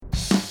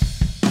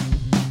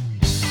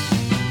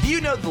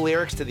know the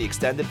lyrics to the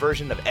extended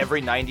version of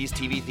every 90s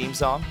TV theme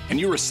song? Can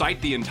you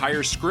recite the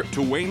entire script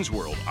to Wayne's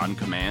World on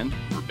command,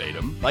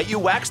 verbatim? Might you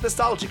wax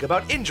nostalgic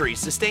about injuries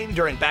sustained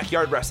during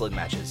backyard wrestling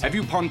matches? Have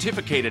you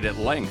pontificated at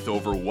length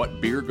over what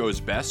beer goes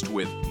best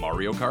with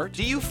Mario Kart?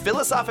 Do you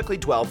philosophically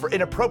dwell for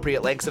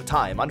inappropriate lengths of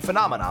time on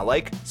phenomena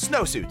like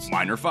snowsuits,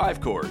 Minor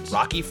 5 chords,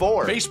 Rocky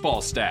IV,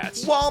 baseball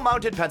stats,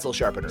 wall-mounted pencil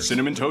sharpeners,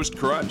 Cinnamon Toast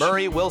Crunch,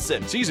 Murray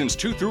Wilson, seasons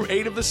 2 through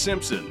 8 of The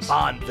Simpsons,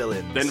 Bond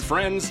villains? Then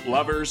friends,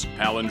 lovers,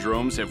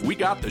 palindromes, have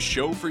we got the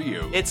show for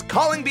you? It's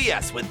Calling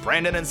BS with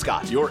Brandon and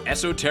Scott. Your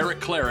esoteric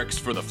clerics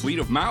for the fleet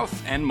of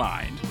mouth and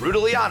mind.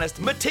 Brutally honest,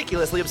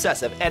 meticulously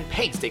obsessive, and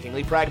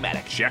painstakingly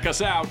pragmatic. Check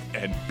us out,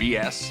 and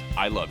BS,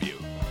 I love you.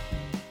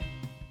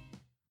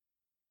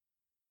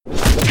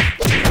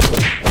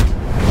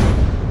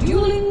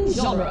 Dueling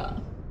genre.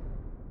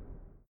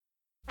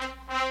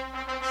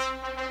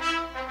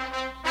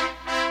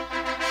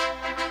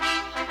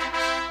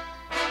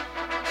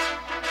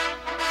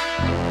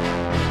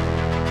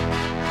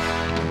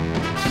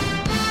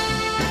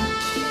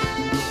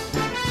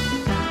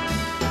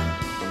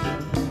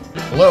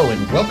 Hello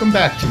and welcome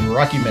back to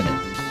Rocky Minute.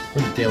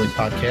 We're the daily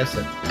podcast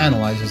that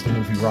analyzes the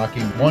movie Rocky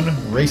one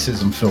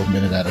racism-filled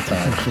minute at a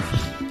time.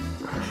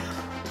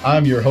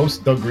 I'm your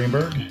host, Doug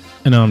Greenberg.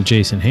 And I'm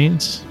Jason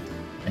Haynes.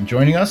 And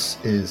joining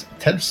us is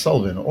Ted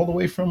Sullivan, all the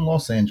way from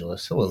Los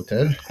Angeles. Hello,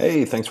 Ted.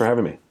 Hey, thanks for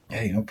having me.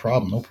 Hey, no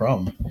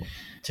problem.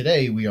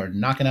 Today we are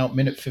knocking out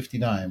minute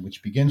 59,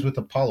 which begins with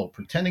Apollo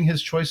pretending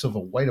his choice of a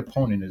white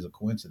opponent is a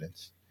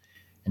coincidence.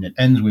 And it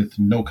ends with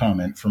no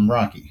comment from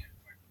Rocky.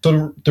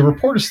 So the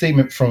reporter's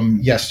statement from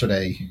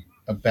yesterday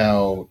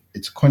about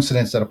it's a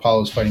coincidence that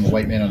Apollo is fighting a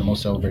white man on the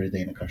most celebrated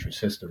day in the country's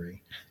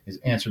history is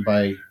answered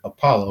by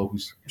Apollo, who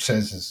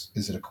says,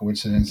 is it a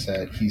coincidence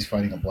that he's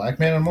fighting a black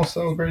man on the most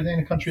celebrated day in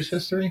the country's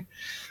history?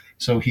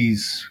 So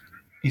he's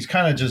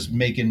kind of just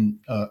making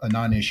a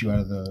non-issue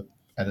out of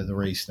the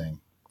race thing.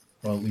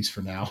 Well, at least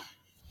for now.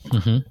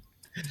 Mm-hmm.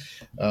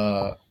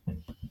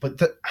 But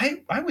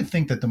I would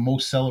think that the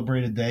most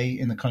celebrated day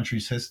in the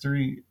country's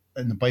history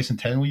in the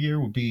bicentennial year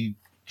would be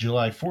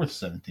July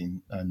 4th,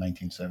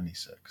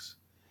 1976,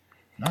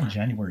 not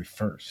January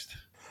 1st.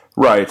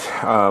 Right.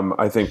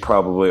 I think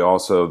probably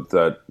also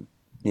that,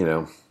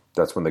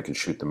 that's when they could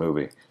shoot the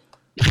movie.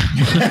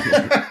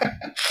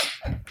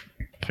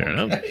 Fair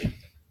enough.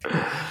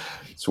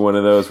 It's one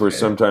of those where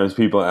sometimes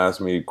people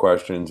ask me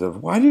questions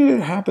of why did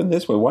it happen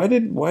this way? Why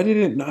did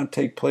it not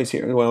take place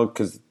here? Well,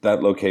 because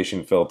that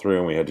location fell through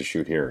and we had to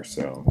shoot here.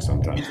 So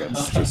sometimes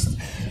that's just,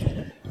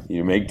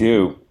 you make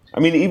do. I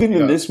mean, even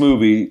in this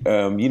movie,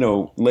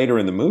 later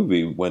in the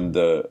movie when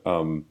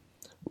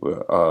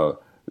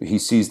he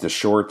sees the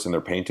shorts and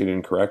they're painted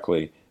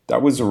incorrectly,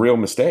 that was a real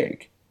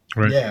mistake.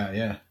 Right.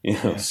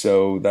 Yeah.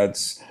 So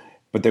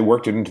but they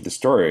worked it into the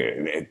story.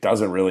 It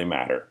doesn't really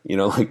matter,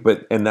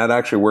 and that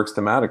actually works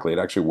thematically. It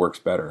actually works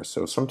better.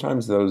 So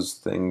sometimes those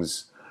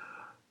things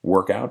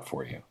work out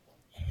for you.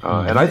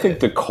 And I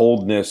think the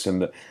coldness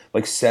and the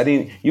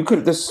setting,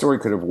 this story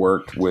could have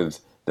worked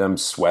with them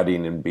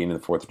sweating and being in the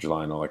 4th of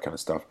July and all that kind of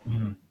stuff.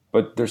 Mm-hmm.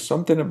 But there's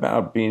something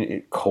about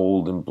being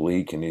cold and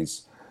bleak, and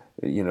he's,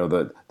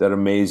 that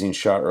amazing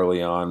shot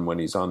early on when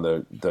he's on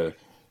the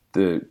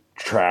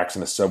tracks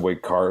and the subway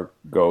car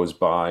goes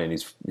by and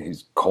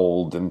he's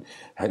cold and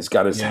he's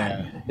got his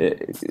hand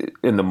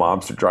and the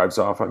mobster drives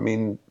off. I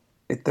mean,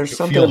 there's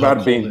something about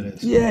it being,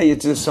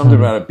 it's just something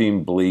about it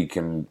being bleak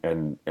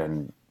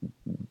and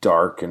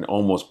dark and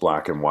almost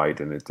black and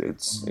white, and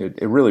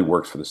it really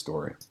works for the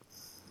story.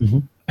 Mm-hmm.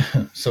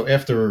 So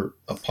after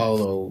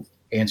Apollo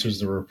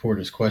answers the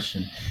reporter's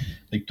question,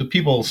 like the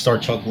people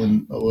start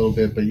chuckling a little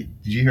bit, but did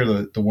you hear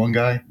the one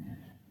guy?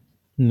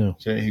 No.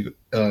 So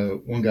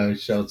one guy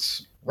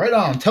shouts, "Right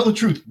on, tell the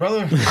truth,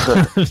 brother."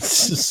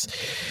 It's just,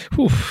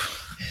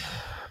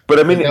 but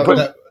I mean,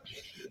 that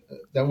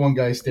one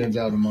guy stands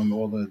out among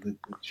all the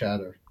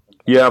chatter.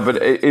 Yeah, but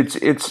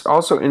it's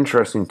also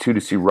interesting too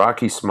to see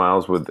Rocky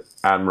smiles with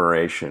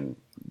admiration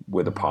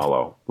with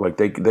Apollo. Like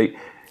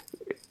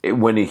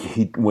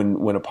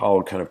when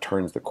Apollo kind of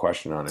turns the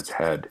question on its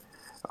head,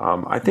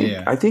 I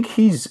think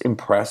he's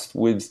impressed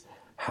with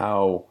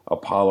how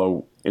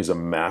Apollo is a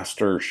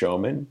master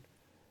showman.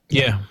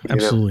 Yeah,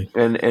 absolutely.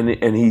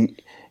 And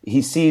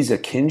he sees a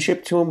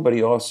kinship to him, but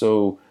he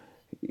also,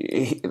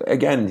 he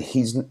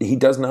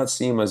does not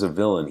see him as a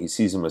villain. He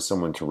sees him as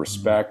someone to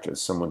respect,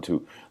 as someone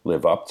to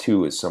live up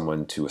to, as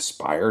someone to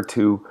aspire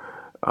to.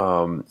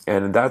 And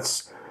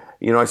that's,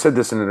 I said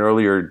this in an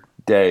earlier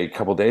day, a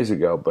couple days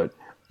ago, but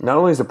not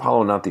only is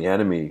Apollo not the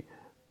enemy,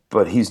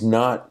 but he's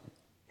not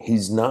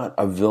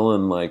a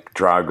villain like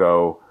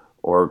Drago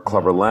or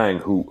Clubber Lang,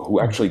 who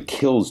actually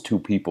kills two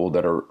people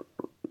that are,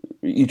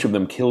 each of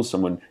them kills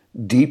someone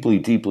deeply,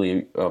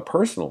 deeply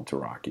personal to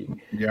Rocky.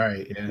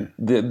 Right.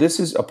 Yeah.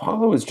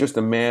 Apollo is just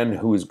a man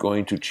who is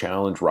going to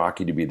challenge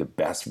Rocky to be the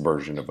best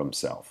version of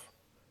himself,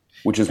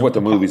 which is what the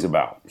movie's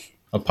about.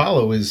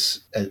 Apollo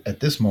is at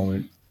this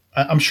moment.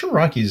 I'm sure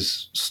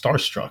Rocky's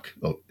starstruck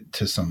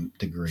to some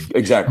degree.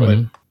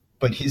 Exactly.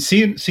 but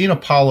seeing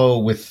Apollo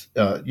with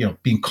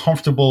being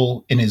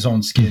comfortable in his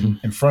own skin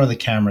in front of the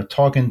camera,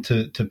 talking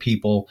to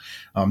people,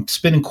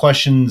 spinning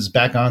questions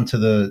back onto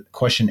the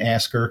question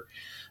asker.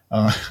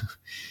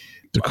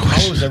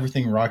 Apollo is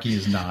everything Rocky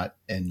is not,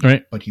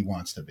 but he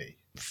wants to be.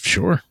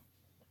 Sure.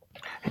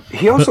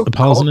 He also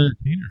Apollo's an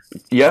entertainer.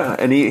 Yeah,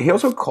 and he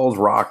also calls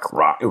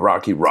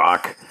Rocky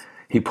Rock.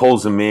 He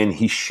pulls him in.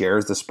 He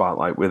shares the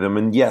spotlight with him,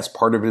 and yes,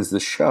 part of it is the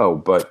show,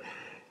 but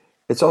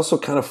it's also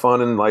kind of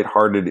fun and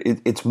lighthearted.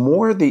 It's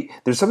more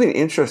there's something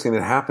interesting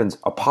that happens.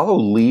 Apollo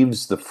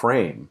leaves the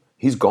frame.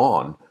 He's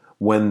gone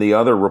when the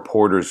other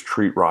reporters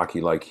treat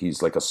Rocky like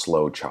he's like a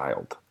slow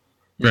child.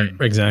 Right,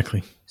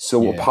 exactly.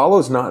 So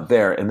Apollo's not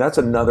there, and that's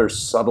another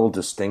subtle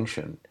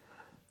distinction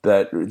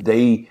that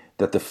the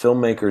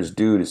filmmakers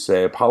do to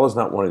say Apollo's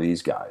not one of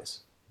these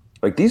guys.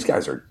 Like, these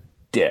guys are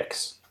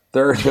dicks.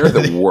 They're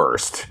the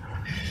worst.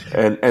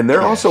 And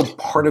they're also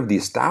part of the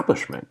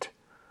establishment.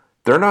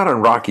 They're not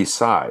on Rocky's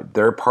side.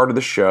 They're part of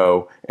the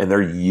show, and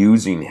they're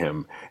using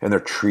him, and they're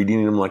treating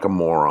him like a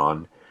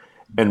moron.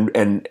 And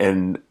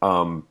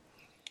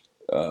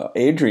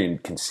Adrian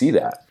can see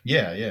that.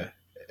 Yeah.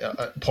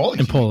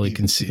 Paulie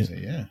can see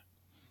it.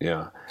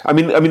 Yeah. I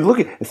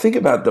mean, think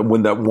about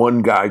when that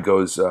one guy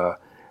goes,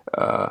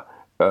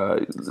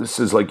 this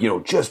is like,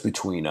 just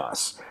between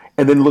us,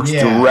 and then looks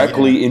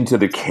directly into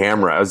the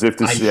camera as if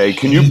to say,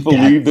 "Can you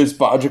believe this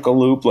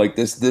Bajikaloop? Like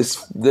this?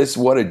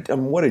 What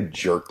a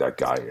jerk that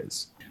guy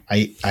is."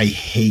 I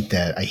hate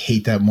that. I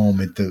hate that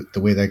moment.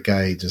 The way that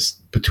guy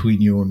just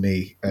between you and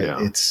me.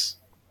 It's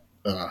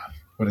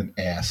what an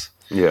ass.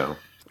 Yeah.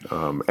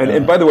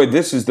 And by the way,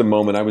 this is the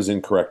moment I was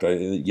incorrect.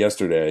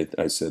 Yesterday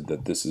I said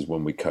that this is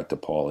when we cut to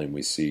Paulie and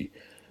we see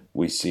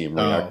him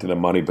react to the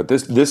money. But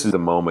this is the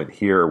moment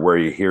here where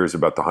he hears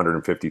about the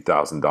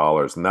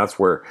 $150,000, and that's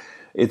where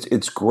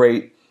it's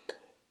great.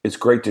 It's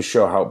great to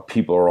show how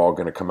people are all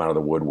going to come out of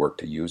the woodwork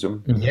to use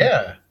him.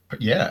 Yeah,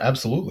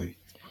 absolutely.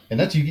 And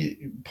that's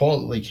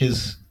Paul, like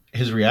his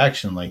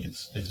reaction, like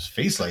his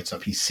face lights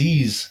up. He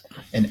sees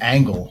an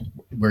angle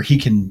where he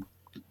can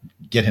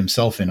get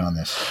himself in on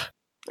this.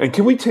 And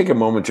can we take a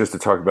moment just to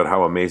talk about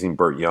how amazing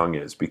Burt Young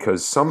is?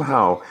 Because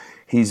somehow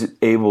he's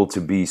able to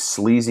be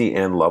sleazy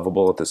and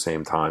lovable at the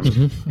same time.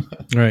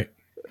 Mm-hmm. Right.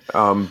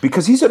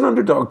 Because he's an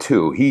underdog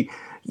too. He's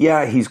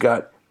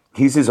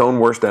his own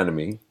worst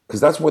enemy.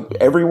 Because that's what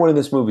everyone in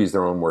this movie is,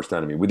 their own worst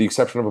enemy, with the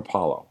exception of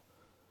Apollo.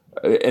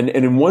 And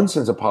in one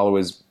sense,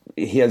 Apollo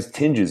he has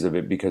tinges of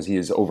it because he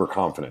is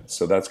overconfident.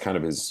 So that's kind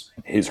of his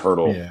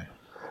hurdle. Yeah.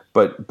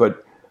 But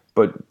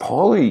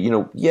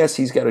Paulie, yes,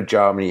 he's got a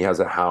job and he has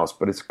a house,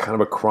 but it's kind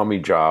of a crummy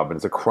job and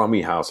it's a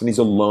crummy house and he's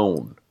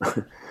alone.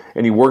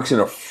 And he works in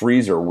a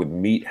freezer with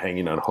meat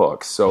hanging on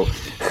hooks. So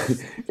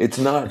it's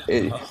not,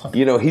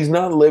 he's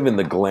not living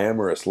the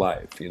glamorous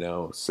life,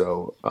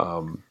 So,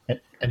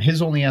 and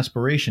his only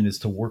aspiration is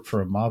to work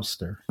for a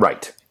mobster.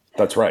 Right.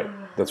 That's right.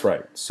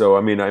 So,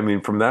 I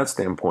mean, from that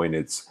standpoint,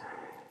 it's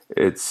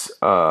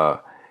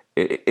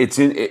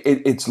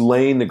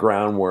laying the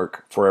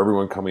groundwork for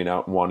everyone coming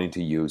out and wanting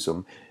to use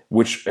him,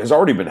 which has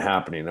already been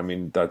happening. I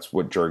mean, that's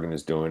what Jurgen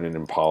is doing and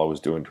Apollo is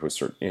doing to a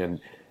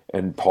certain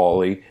and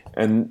Paulie,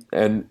 and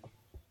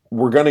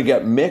we're going to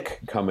get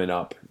Mick coming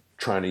up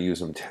trying to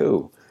use him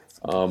too.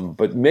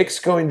 But Mick's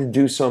going to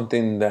do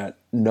something that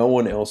no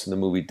one else in the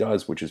movie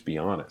does, which is be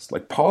honest.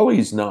 Like,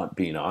 Paulie's not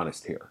being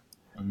honest here.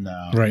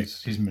 No, right.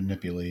 He's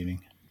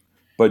manipulating.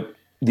 But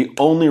the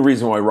only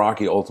reason why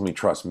Rocky ultimately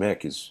trusts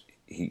Mick is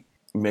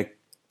Mick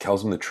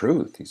tells him the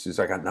truth. He says,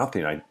 "I got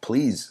nothing.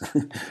 Please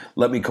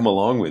let me come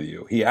along with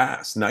you." He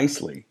asks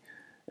nicely,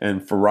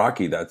 and for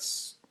Rocky,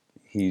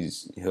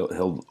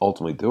 he'll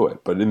ultimately do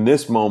it. But in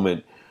this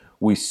moment,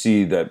 we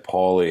see that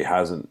Paulie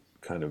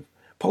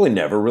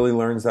never really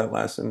learns that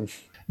lesson.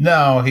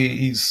 No,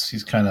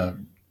 he's kind of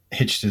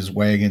hitched his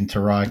wagon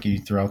to Rocky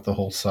throughout the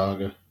whole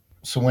saga.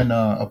 So when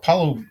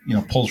Apollo,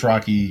 pulls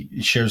Rocky,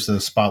 he shares the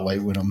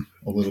spotlight with him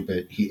a little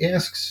bit. He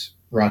asks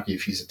Rocky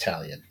if he's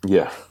Italian.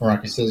 Yeah.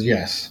 Rocky says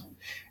yes.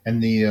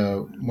 And the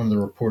one of the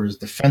reporters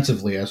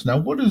defensively asks, "Now,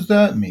 what does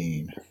that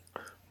mean?"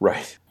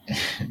 Right.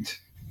 And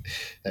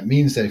that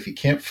means that if he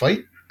can't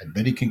fight, I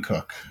bet he can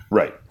cook.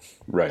 Right.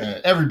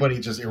 Everybody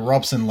just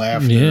erupts in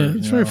laughter. Yeah,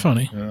 it's very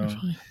funny.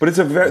 But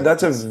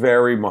that's a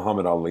very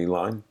Muhammad Ali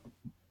line.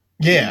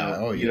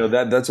 Yeah.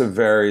 That's a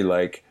very,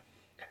 like,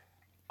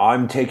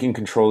 I'm taking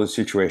control of the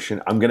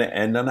situation. I'm going to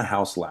end on a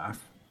house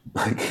laugh,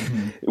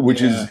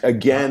 which is,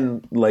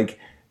 again, like,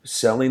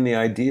 selling the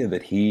idea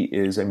that he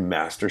is a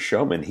master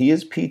showman. He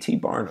is P.T.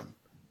 Barnum,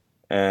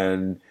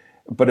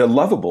 but a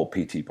lovable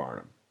P.T.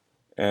 Barnum,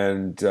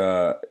 and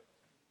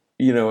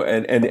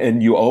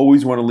and you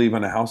always want to leave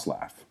on a house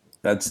laugh.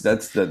 That's the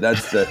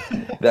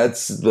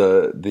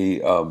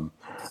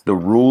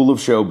rule of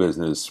show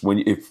business.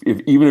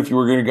 Even if you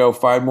were going to go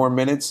 5 more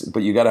minutes,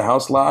 but you got a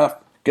house laugh.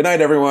 Good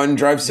night, everyone.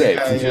 Drive safe.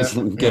 Just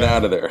get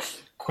out of there.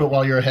 Quit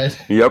while you're ahead.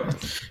 Yep.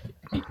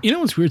 You know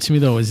what's weird to me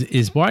though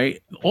is why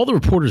all the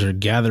reporters are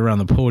gathered around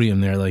the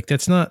podium there. Like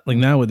that's not like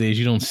nowadays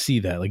you don't see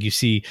that. Like you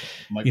see,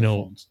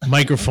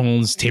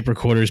 microphones, tape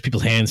recorders,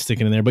 people's hands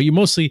sticking in there. But you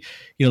mostly,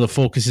 the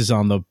focus is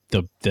on the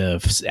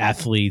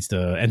athletes,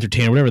 the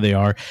entertainer, whatever they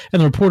are, and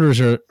the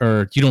reporters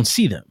are you don't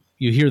see them.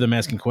 You hear them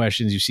asking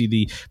questions. You see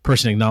the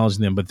person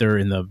acknowledging them, but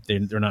they're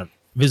not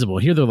visible.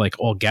 Here they're like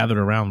all gathered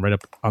around right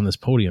up on this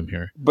podium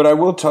here. But I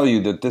will tell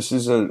you that this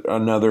is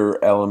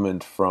another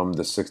element from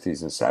the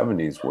 60s and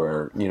 70s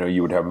where,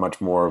 you would have much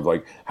more of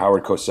like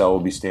Howard Cosell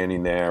would be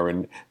standing there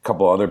and a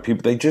couple other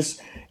people.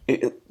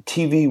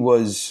 TV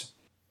was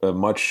a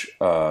much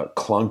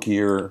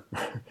clunkier.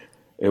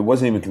 It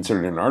wasn't even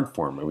considered an art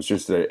form. It was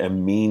just a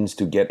means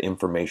to get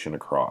information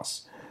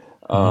across.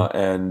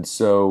 And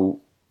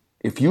so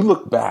if you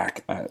look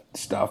back at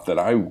stuff that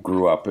I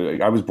grew up,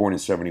 I was born in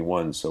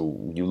 71,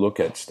 so you look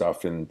at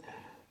stuff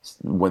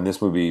when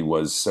this movie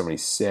was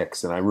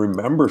 76, and I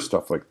remember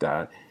stuff like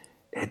that,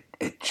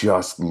 it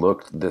just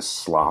looked this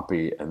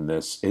sloppy, and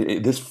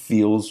this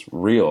feels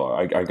real.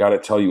 I got to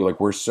tell you, like,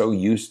 we're so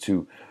used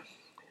to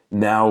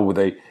now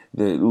when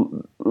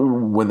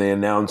they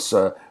announce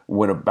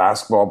when a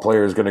basketball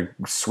player is going to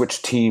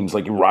switch teams,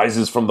 like he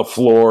rises from the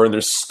floor and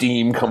there's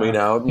steam coming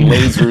out and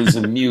lasers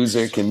and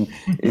music, and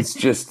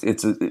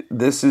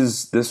this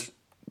is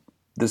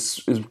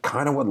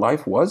kind of what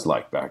life was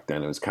like back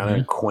then. It was kind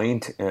of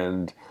quaint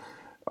and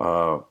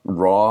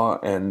raw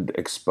and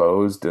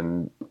exposed,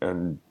 and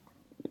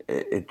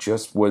it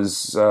just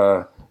was.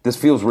 This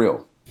feels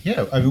real.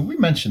 Yeah, I mean, we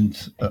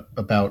mentioned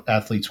about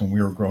athletes when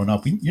we were growing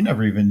up. You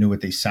never even knew what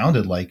they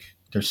sounded like,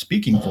 their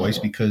speaking voice,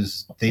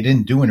 because they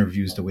didn't do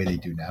interviews the way they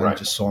do now. Right. You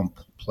just saw them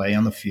play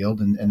on the field,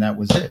 and that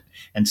was it.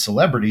 And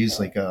celebrities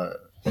like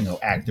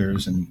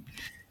actors and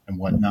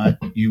whatnot,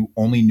 you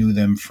only knew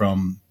them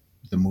from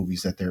the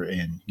movies that they're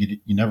in. You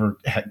never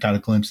got a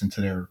glimpse into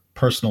their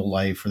personal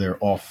life or their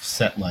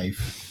off-set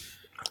life.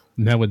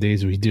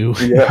 Nowadays we do.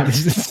 Yeah.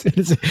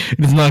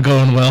 It's not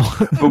going well.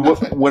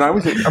 But when I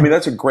was,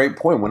 that's a great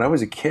point. When I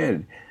was a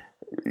kid,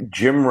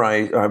 Jim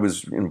Rice, I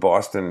was in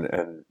Boston,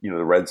 and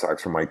the Red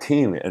Sox were my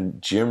team,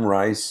 and Jim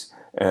Rice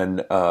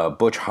and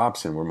Butch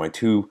Hobson were my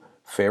two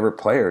favorite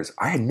players.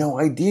 I had no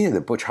idea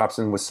that Butch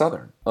Hobson was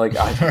Southern. Like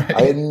I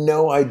had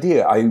no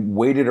idea. I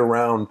waited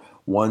around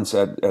once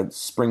at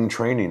spring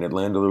training at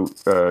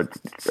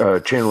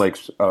Chain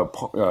Lakes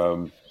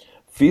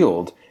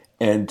field,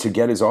 and to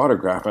get his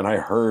autograph, and I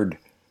heard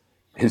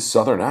his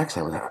Southern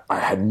accent. I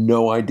had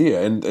no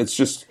idea, and it's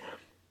just,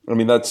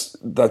 that's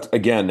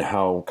again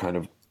how kind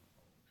of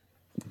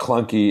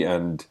clunky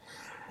and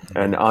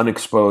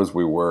unexposed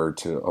we were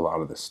to a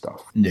lot of this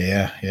stuff.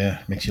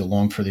 Yeah, makes you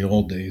long for the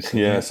old days.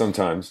 Yeah,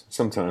 sometimes,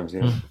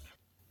 yeah.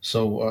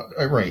 So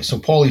right, so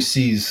Paulie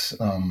sees.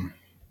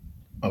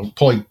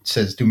 Paulie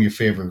says, "Do me a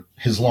favor."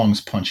 His lungs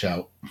punch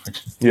out.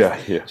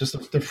 Yeah.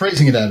 Just the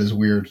phrasing of that is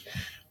weird,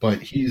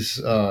 but he's.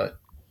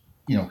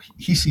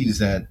 He sees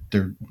that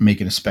they're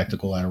making a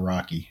spectacle out of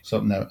Rocky.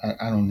 Something that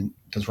I don't.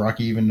 Does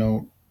Rocky even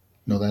know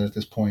that at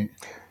this point?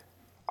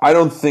 I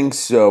don't think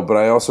so, but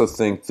I also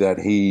think that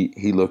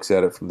he looks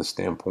at it from the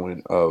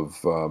standpoint of.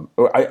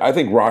 I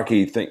think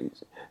Rocky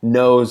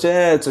knows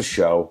it's a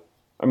show.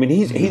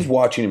 He's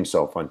watching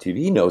himself on TV.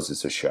 He knows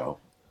it's a show,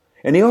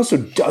 and he also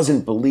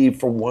doesn't believe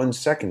for 1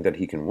 second that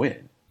he can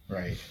win.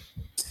 Right.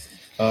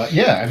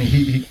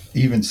 He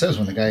even says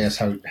when the guy asks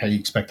how you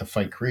expect to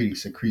fight Creed, he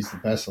said, "Creed's the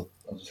best. I'll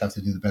just have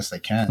to do the best I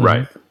can."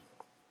 Right.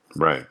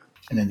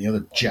 And then the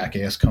other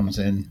jackass comes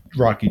in,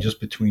 Rocky, just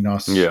between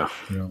us. Yeah.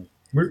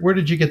 Where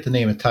did you get the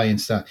name Italian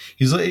Style?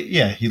 He's like,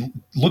 he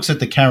looks at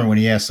the camera when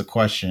he asks the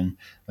question,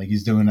 like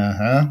he's doing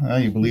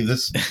you believe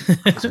this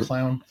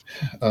clown?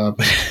 But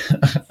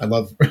I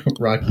love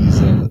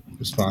Rocky's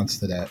response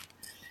to that.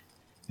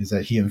 Is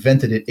that he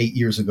invented it 8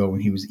 years ago when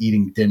he was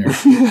eating dinner.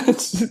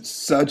 It's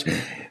such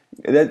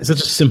a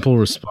simple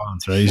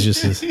response, right? He's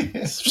just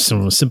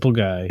a simple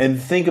guy.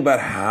 And think about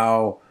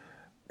how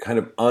kind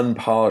of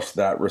unpolished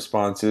that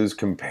response is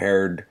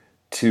compared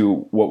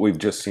to what we've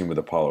just seen with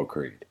Apollo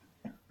Creed.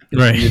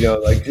 Right.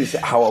 Like just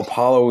how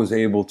Apollo was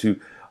able to,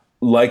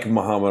 like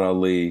Muhammad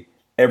Ali,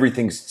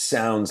 everything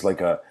sounds like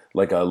a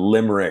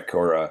limerick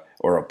or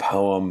a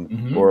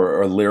poem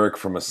or a lyric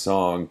from a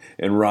song,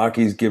 and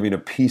Rocky's giving a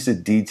piece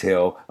of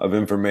detail of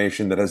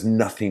information that has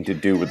nothing to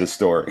do with the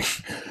story.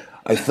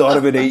 I thought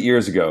of it 8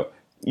 years ago.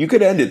 You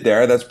could end it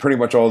there. That's pretty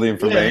much all the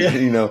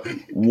information,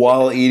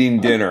 while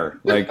eating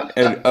dinner.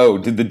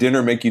 Did the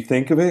dinner make you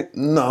think of it?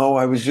 No,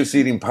 I was just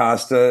eating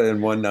pasta,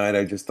 and one night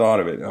I just thought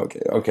of it.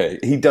 Okay.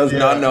 He does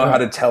not know how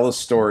to tell a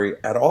story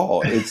at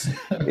all.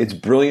 It's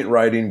brilliant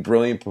writing,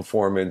 brilliant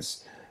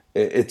performance.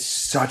 It's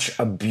such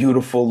a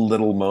beautiful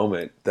little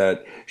moment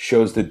that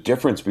shows the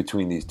difference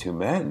between these two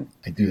men.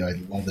 I do. I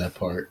love that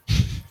part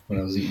when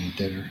I was eating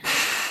dinner.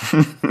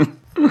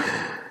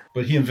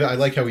 But I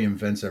like how he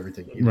invents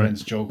everything. He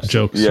invents jokes.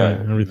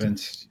 Yeah. He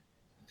invents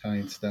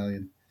Italian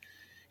Stallion.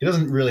 He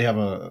doesn't really have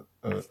a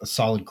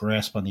solid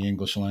grasp on the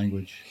English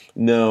language.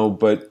 No,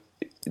 but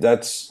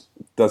that's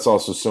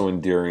also so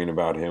endearing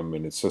about him,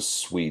 and it's so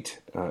sweet.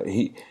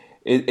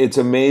 it's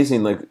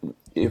amazing. Like,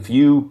 if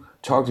you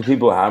talk to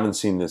people who haven't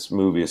seen this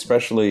movie,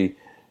 especially,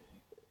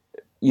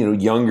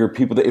 younger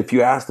people, that if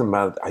you ask them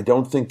about it, I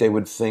don't think they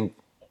would think,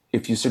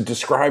 if you said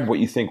describe what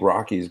you think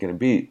Rocky is going to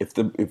be,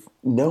 if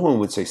no one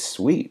would say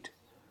sweet.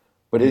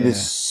 But it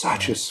is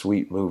such a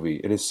sweet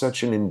movie. It is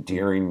such an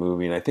endearing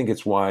movie. And I think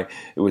it's why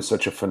it was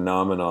such a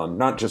phenomenon,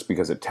 not just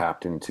because it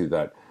tapped into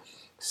that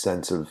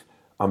sense of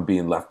I'm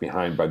being left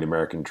behind by the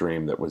American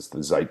dream that was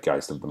the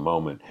zeitgeist of the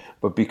moment,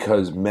 but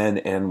because men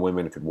and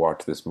women could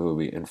watch this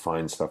movie and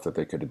find stuff that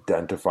they could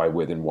identify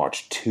with and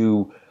watch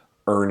two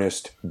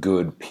earnest,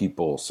 good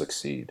people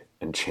succeed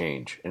and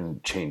change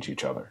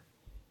each other.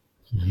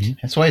 Mm-hmm.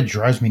 That's why it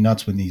drives me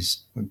nuts when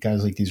these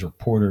guys like these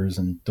reporters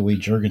and the way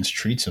Juergens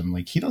treats him.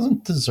 Like, he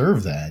doesn't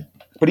deserve that.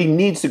 But he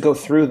needs to go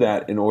through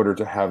that in order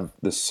to have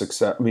the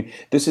success. I mean,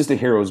 this is the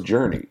hero's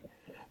journey.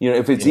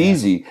 If it's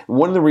easy,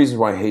 one of the reasons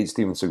why I hate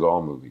Steven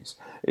Seagal movies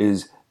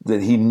is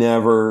that he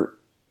never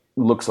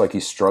looks like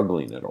he's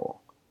struggling at all.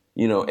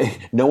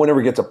 No one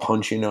ever gets a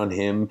punching on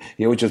him.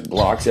 He always just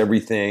blocks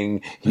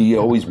everything. He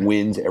always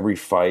wins every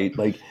fight.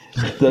 Like,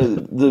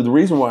 the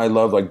reason why I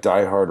love like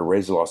Die Hard or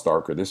Raise the Lost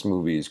Ark or this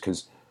movie is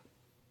because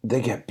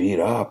they get beat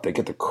up. They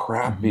get the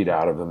crap beat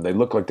out of them. They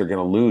look like they're going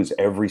to lose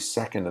every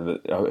second of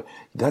the.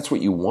 That's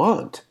what you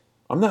want.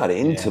 I'm not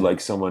into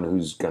like someone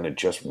who's going to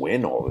just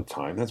win all the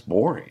time. That's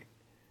boring.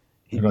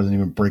 He doesn't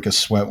even break a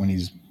sweat when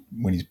he's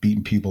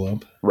beating people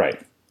up. Right.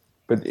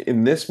 But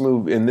in this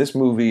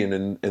movie,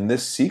 and in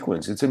this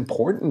sequence, it's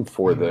important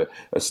for the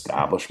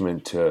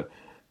establishment to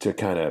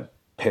kind of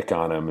pick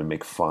on him and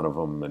make fun of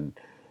him,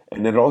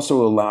 and it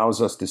also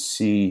allows us to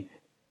see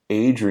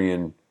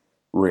Adrian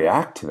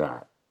react to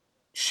that.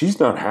 She's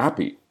not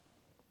happy.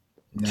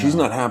 No. She's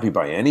not happy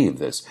by any of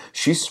this.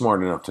 She's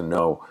smart enough to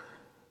know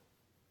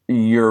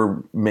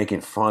you're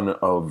making fun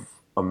of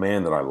a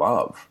man that I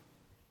love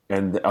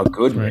and a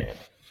good man,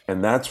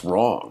 and that's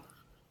wrong.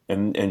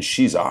 And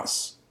she's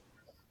us.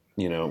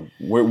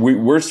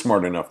 We're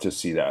smart enough to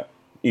see that,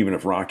 even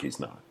if Rocky's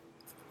not.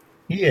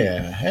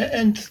 Yeah,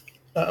 and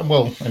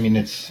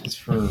it's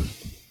for,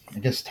 I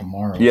guess,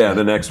 tomorrow. Yeah,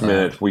 the next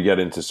minute we get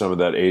into some of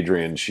that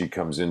Adrian. She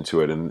comes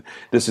into it, and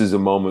this is a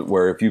moment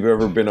where if you've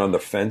ever been on the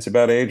fence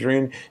about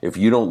Adrian, if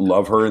you don't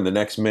love her in the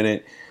next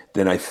minute,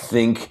 then I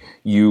think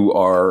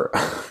you're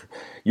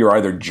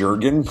either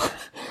Jurgen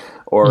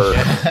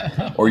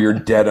or you're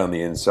dead on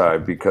the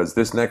inside, because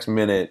this next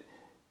minute.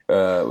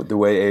 The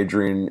way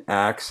Adrian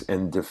acts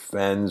and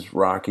defends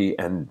Rocky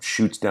and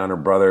shoots down her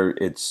brother,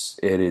 it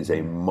is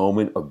a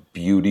moment of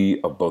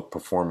beauty of both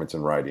performance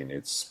and writing.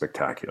 It's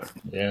spectacular.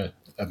 Yeah,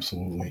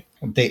 absolutely.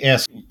 They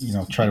ask,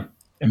 try to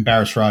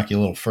embarrass Rocky a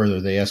little further.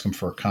 They ask him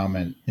for a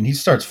comment, and he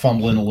starts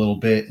fumbling a little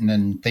bit, and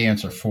then they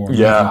answer for him.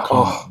 Yeah,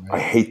 I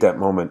hate that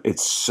moment.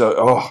 It's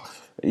so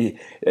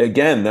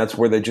again, that's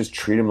where they just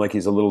treat him like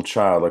he's a little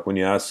child. Like when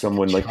you ask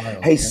someone,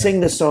 "Hey, sing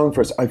the song for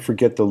us." I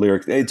forget the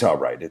lyrics. It's all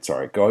right. It's all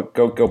right. Go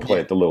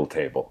play at the little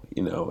table.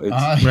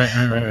 It's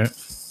right.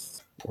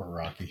 Poor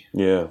Rocky.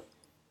 Yeah,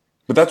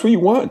 but that's what you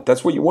want.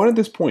 That's what you want at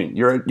this point.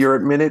 You're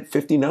at minute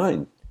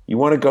 59. You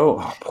want to go.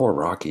 Oh, poor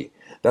Rocky.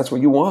 That's what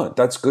you want.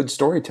 That's good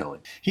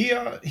storytelling. He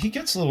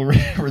gets a little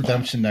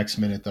redemption next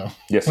minute though.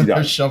 Yes, when he does.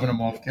 They're shoving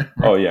him off camera.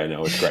 Oh yeah,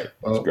 no, it's great.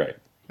 It's great.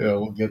 Yeah,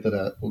 we'll get to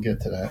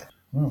that.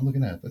 Oh, look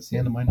at that. That's the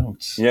end of my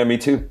notes. Yeah, me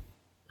too.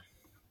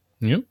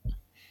 Yep.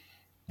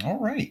 All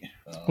right.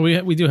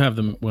 We do have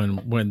them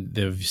when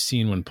they've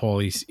seen when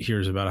Paulie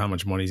hears about how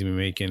much money he's been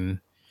making,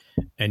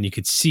 and you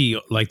could see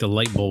like the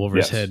light bulb over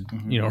his head,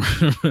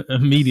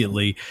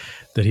 immediately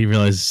that he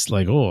realizes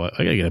like, oh, I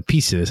gotta get a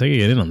piece of this. I gotta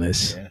get in on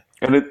this. Yeah.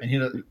 And he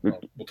doesn't,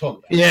 we'll talk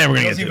about it. Yeah, we're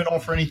gonna. He doesn't even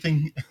offer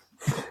anything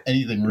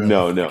really.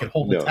 No. I can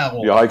hold the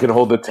towel. Yeah, I can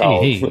hold the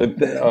towel. Hey.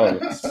 Oh,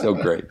 it's so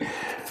great.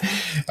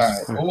 All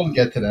right. Well, we'll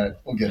get to that.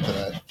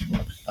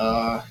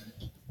 All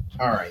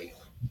right.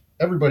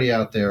 Everybody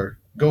out there,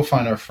 go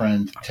find our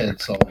friend Ted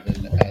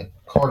Sullivan at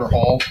Carter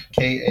Hall,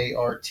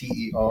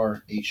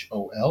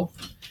 KARTERHOL,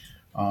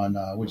 on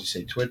what'd you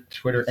say,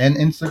 Twitter and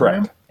Instagram.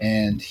 Correct.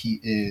 And he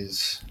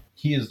is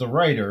the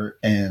writer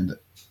and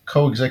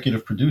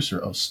co-executive producer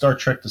of Star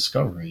Trek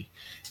Discovery,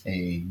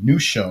 a new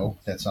show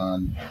that's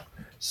on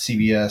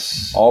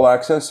CBS All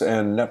Access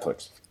and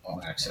Netflix.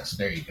 All Access.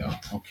 There you go.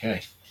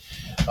 Okay.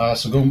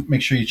 So go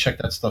make sure you check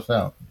that stuff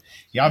out.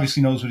 He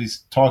obviously knows what he's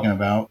talking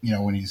about,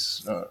 when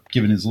he's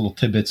giving his little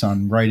tidbits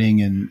on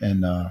writing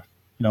and the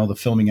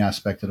filming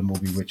aspect of the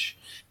movie, which,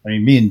 I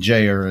mean, me and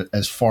Jay are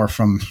as far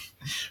from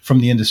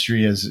the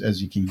industry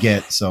as you can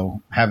get.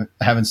 So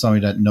having somebody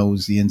that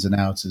knows the ins and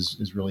outs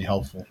is really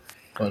helpful.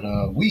 But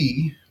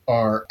we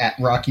are at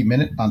Rocky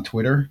Minute on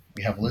Twitter.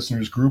 We have a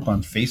listeners group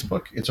on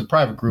Facebook. It's a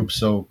private group,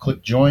 so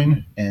click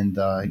join and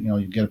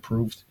you get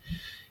approved.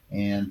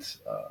 And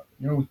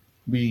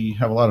we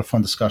have a lot of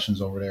fun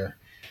discussions over there.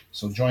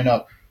 So join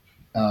up.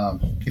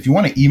 If you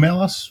want to email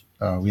us,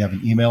 we have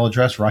an email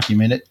address,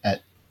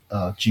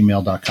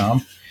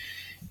 rockyminute@gmail.com.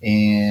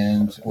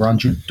 And we're on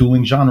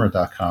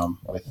duelinggenre.com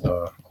with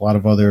a lot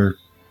of other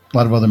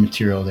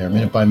material there,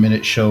 minute by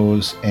minute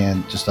shows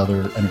and just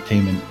other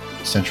entertainment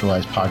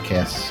centralized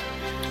podcasts.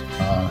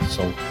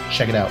 So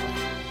check it out.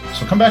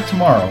 So come back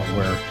tomorrow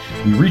where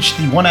we reach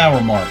the 1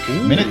 hour mark,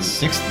 minute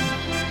 60,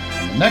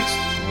 on the next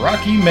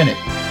Rocky Minute.